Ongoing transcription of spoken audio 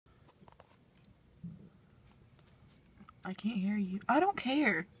I can't hear you. I don't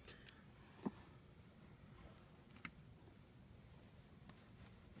care.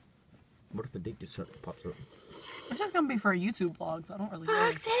 What if the dick just pops up? It's just gonna be for a YouTube vlog, so I don't really know.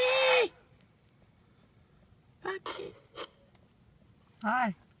 Foxy! Foxy!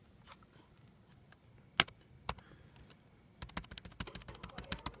 Hi.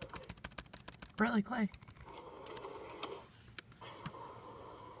 Really, Clay?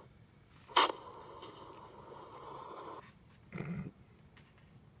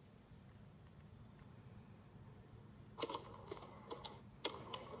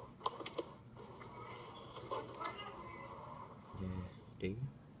 Do you?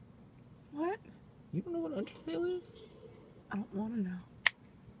 What? You don't know what Undertale is? I don't want to know.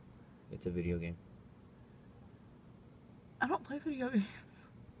 It's a video game. I don't play video games.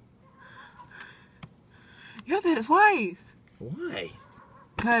 You have to hit it twice. Why?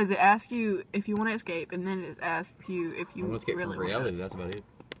 Because it asks you if you want to escape, and then it asks you if you I want to escape really from reality, that's about it.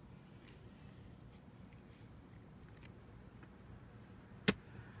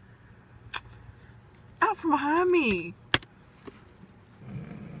 Out from behind me.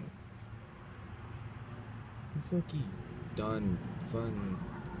 Fuck you. Done. Fun.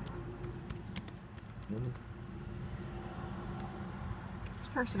 Woman. This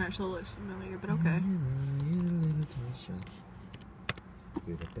person actually looks familiar, but okay.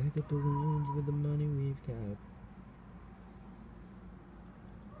 With a bag of balloons with the money we've got.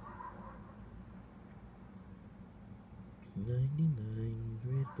 $99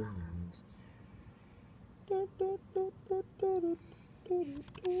 red balloons.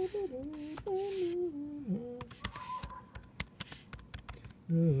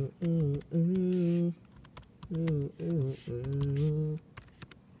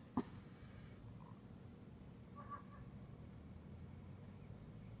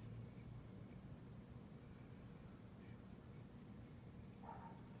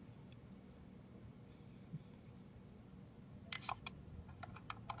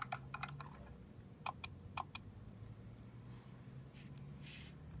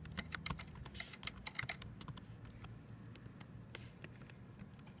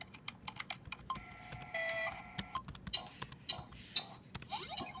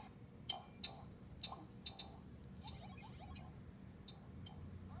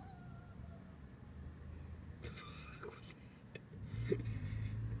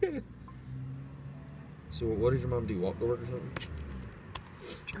 So what does your mom do? Walk to work or something?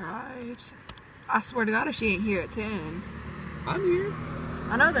 Drives. I swear to God, if she ain't here at 10. I'm here.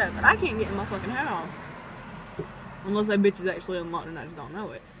 I know that, but I can't get in my fucking house. Unless that bitch is actually unlocked and I just don't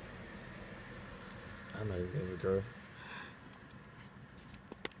know it. I'm not even gonna try.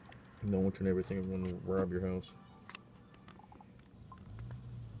 No one and everything is gonna rob your house.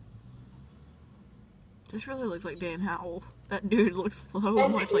 This really looks like Dan Howell. That dude looks so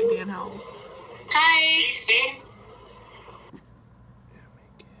much like Dan Howell. Hi.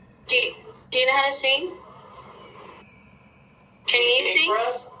 Do you know how to sing? Can you sing?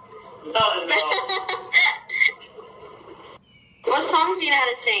 No. What songs do you know how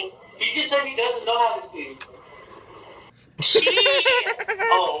to sing? He just said he doesn't know how to sing. Shit!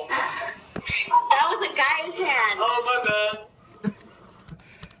 Oh. That was a guy's hand. Oh, my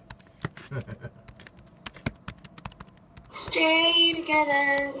bad. Stay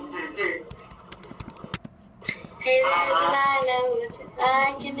together. Hey there, Delilah, what's it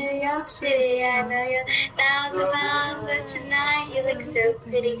like in New York City? I know you're thousands of miles, but tonight you look so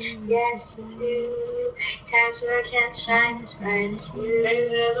pretty. Yes, you do. Times where I can't shine as bright as you. Hey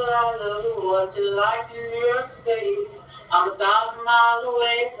there, Delilah, what's it like in New York City? I'm 1,000 miles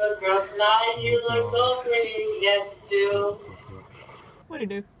away, but girl, tonight you look so pretty. Yes, you do. What'd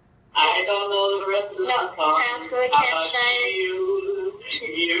he do? I don't know the rest of the song. Times where I can't shine as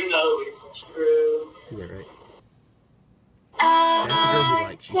you know it's true. See that, right? That's the girl who,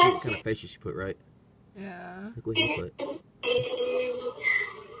 like, she see what kind of faces she put, right? Yeah. Look what he put.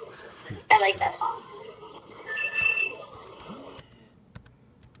 I like that song.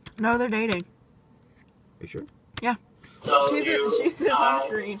 No, they're dating. Are you sure? Yeah. So She's on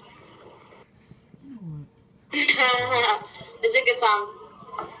screen. It's a good song.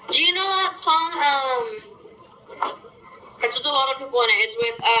 Do you know that song? It's with a lot of people in it. It's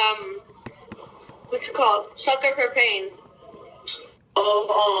with what's it called? Sucker for Pain. I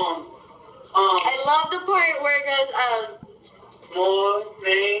love the part where it goes more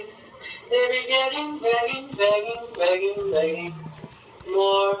pain. They be begging.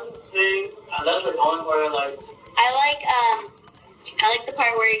 More pain. That's the one where like. I like the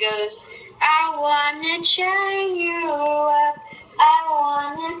part where he goes, I wanna cheer you up. I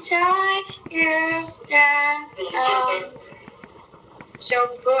wanna tie you down. So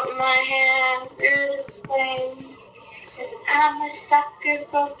put my hand through the flame, 'cause I'm a sucker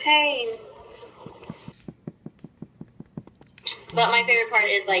for pain. But my favorite part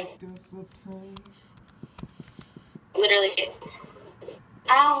is like literally,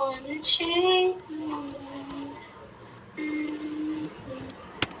 I wanna change.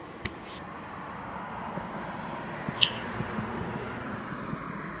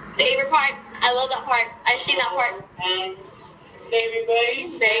 Favorite part, I love that part. I seen that part. Baby,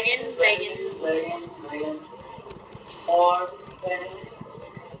 baby, Begging. begging.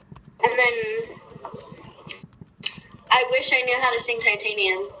 And then I wish I knew how to sing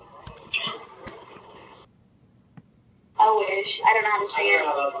Titanium. I wish. I don't know how to sing it.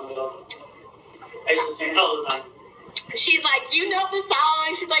 I used to sing it all the time. She's like, you know the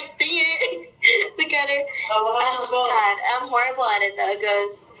song. She's like, sing it. Look at her. Oh, God, I'm horrible at it though. It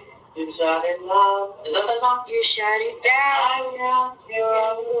goes, you shot it loud. Is that the song? you shut it down. I can't hear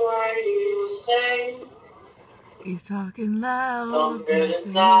a word you say. He's talking loud. Don't not saying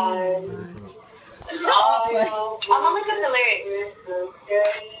criticize. much. I'm gonna look up the lyrics.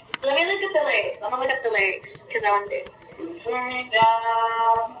 Let me look up the lyrics. I'm gonna look up the lyrics because I want to. Turn me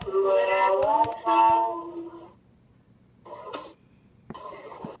down to whatever sound.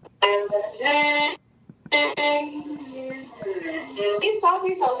 Please stop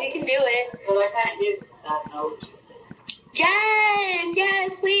yourself. You can do it. Well, I can't get that note.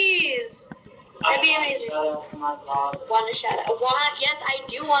 Yes, please. That'd be amazing. Want a shout out? Yes, I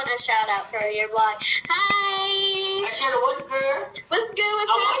do want a shout out for your blog. Hi. Actually, what's good? What's good?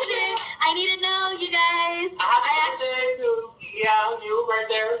 What's happening? I need to know, you guys. I have to say to you right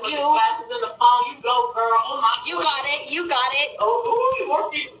there with the glasses and the phone. You go, girl. Oh my. You got it. You got it. Oh, ooh, you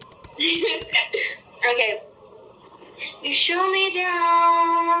working. Okay. You shoot me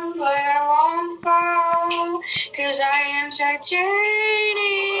down, but I won't fall, 'cause I am titanium.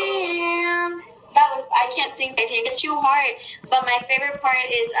 I can't sing Titanium. It's too hard. But my favorite part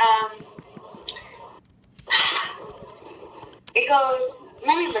is, it goes,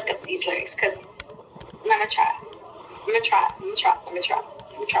 let me look up these lyrics, 'cause I'm gonna try. Let's try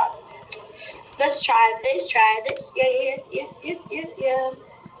this. Yeah.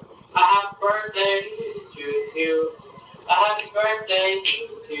 Happy birthday to you. Happy birthday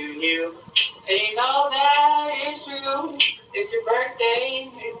to you. And you know that it's true. It's your birthday.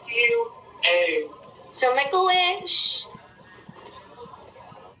 It's you. Hey. So make a wish.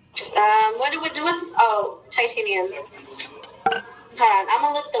 What's this? Oh, Titanium. Hold on, I'm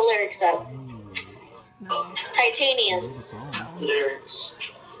gonna look the lyrics up. No. Titanium. Lyrics.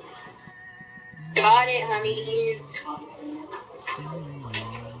 Got it, honey.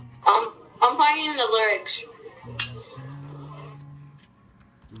 I'm finding the lyrics.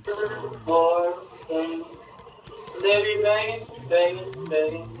 More things. Baby, begging.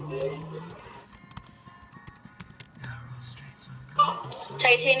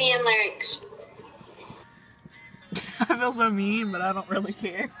 Titanium lyrics. I feel so mean, but I don't really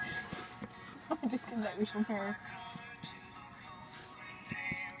care. I just get that wish from her.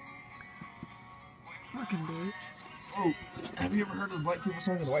 Fucking bitch. Oh, have you ever heard of the Black People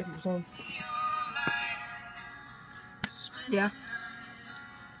song and the White People song? Yeah.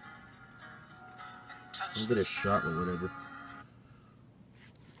 I'll get a shot or whatever.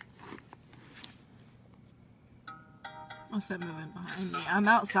 What's that moving behind me? I'm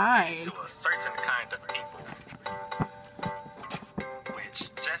outside. To a certain kind of people, which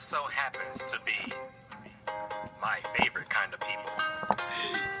just so happens to be my favorite kind of people.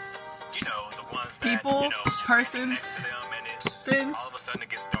 You know, the ones that, People, you know, you're person, standing next to them and thing. all of a sudden it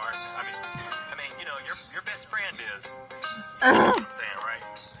gets dark. I mean, you know, your best friend is. You know what I'm saying, right?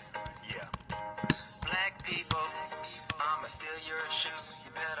 Yeah. Black people, I'ma steal your shoes.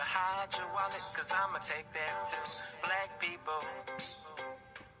 You better hide your wallet, 'cause I'ma take that too. Black people.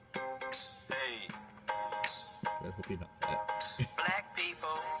 Hey. I hope you're not that. Black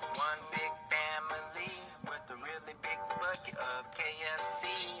people, one big family with a really big bucket of KFC.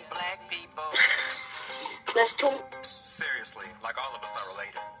 Black people. That's too. Seriously, like all of us are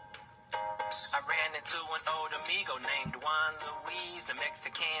related. I ran into an old amigo named Juan Luis. The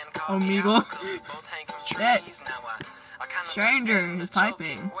Mexican called me Omegle. out 'cause we both hang from trees. Now I kind of Stranger is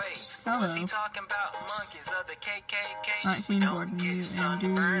typing. Hello. Was he talking about monkeys of the KKK? 19 We board don't new get and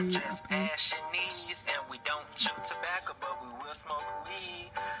sunburned, do just a puff. ashy knees, and we don't chew tobacco, but we will smoke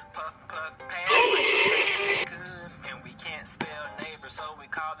weed. Puff, puff, pass like a train could, and we can't spell neighbor, so we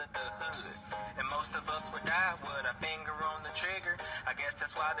call it the hood. And most of us would die with a finger on the trigger. I I guess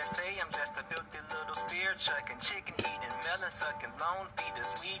that's why they say I'm just a filthy little spear chucking, chicken eating, melon sucking, lone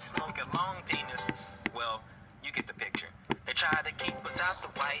feeders, weed smoking, long penis. Well, you get the picture. They tried to keep us out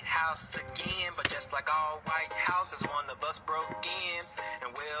the White House again, but just like all White Houses, one of us broke in. And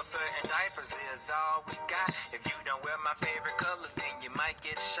welfare and diapers is all we got. If you don't wear my favorite color, then you might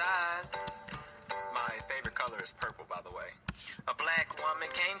get shot. My favorite color is purple, by the way. A black woman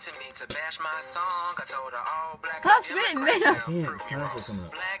came to me to bash my song. I told her all blacks Stop are spitting, Democrats. man. Now Yeah, prove me it's nice wrong. looking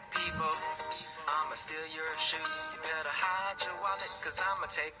up. Black people, I'ma steal your shoes. You better hide your wallet, cause I'ma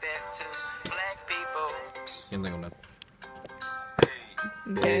take that too. Black people. Anything on that?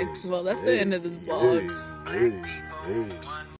 Hey. Okay, well, that's the end of this vlog. Black people.